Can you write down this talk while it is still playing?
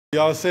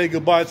Y'all say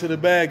goodbye to the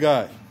bad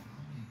guy.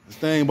 This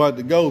thing about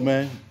to go,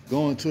 man.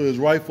 Going to his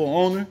rightful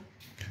owner.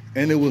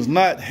 And it was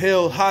not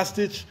held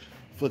hostage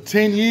for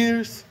 10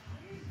 years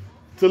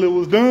till it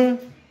was done.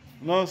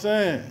 You know what I'm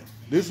saying?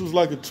 This was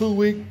like a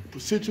 2-week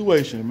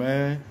situation,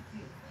 man.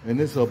 And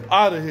it's up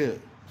out of here.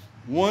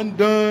 One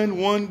done,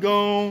 one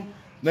gone.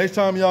 Next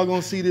time y'all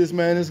gonna see this,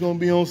 man, it's gonna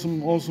be on some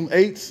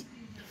 8s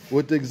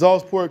with the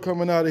exhaust port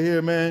coming out of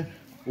here, man,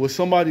 with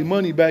somebody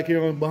money back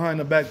here on behind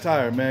the back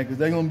tire, man, because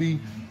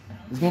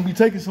it's gonna be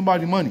taking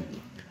somebody money.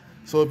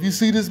 So if you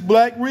see this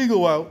black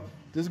Regal out,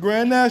 this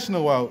Grand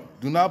National out,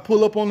 do not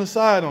pull up on the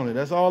side on it.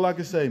 That's all I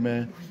can say,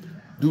 man.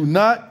 Do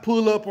not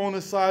pull up on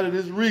the side of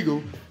this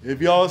Regal if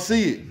y'all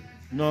see it.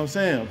 You know what I'm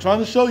saying? I'm trying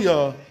to show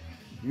y'all,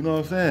 you know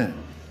what I'm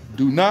saying?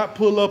 Do not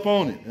pull up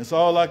on it. That's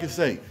all I can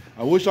say.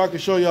 I wish I could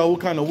show y'all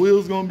what kind of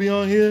wheels gonna be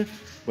on here,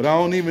 but I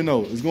don't even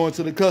know. It's going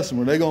to the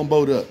customer. They're gonna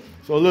boat up.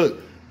 So look,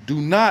 do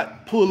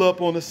not pull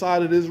up on the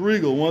side of this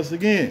Regal once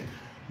again.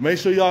 Make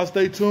sure y'all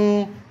stay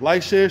tuned,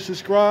 like, share,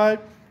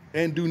 subscribe,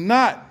 and do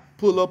not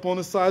pull up on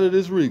the side of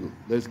this Regal.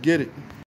 Let's get it.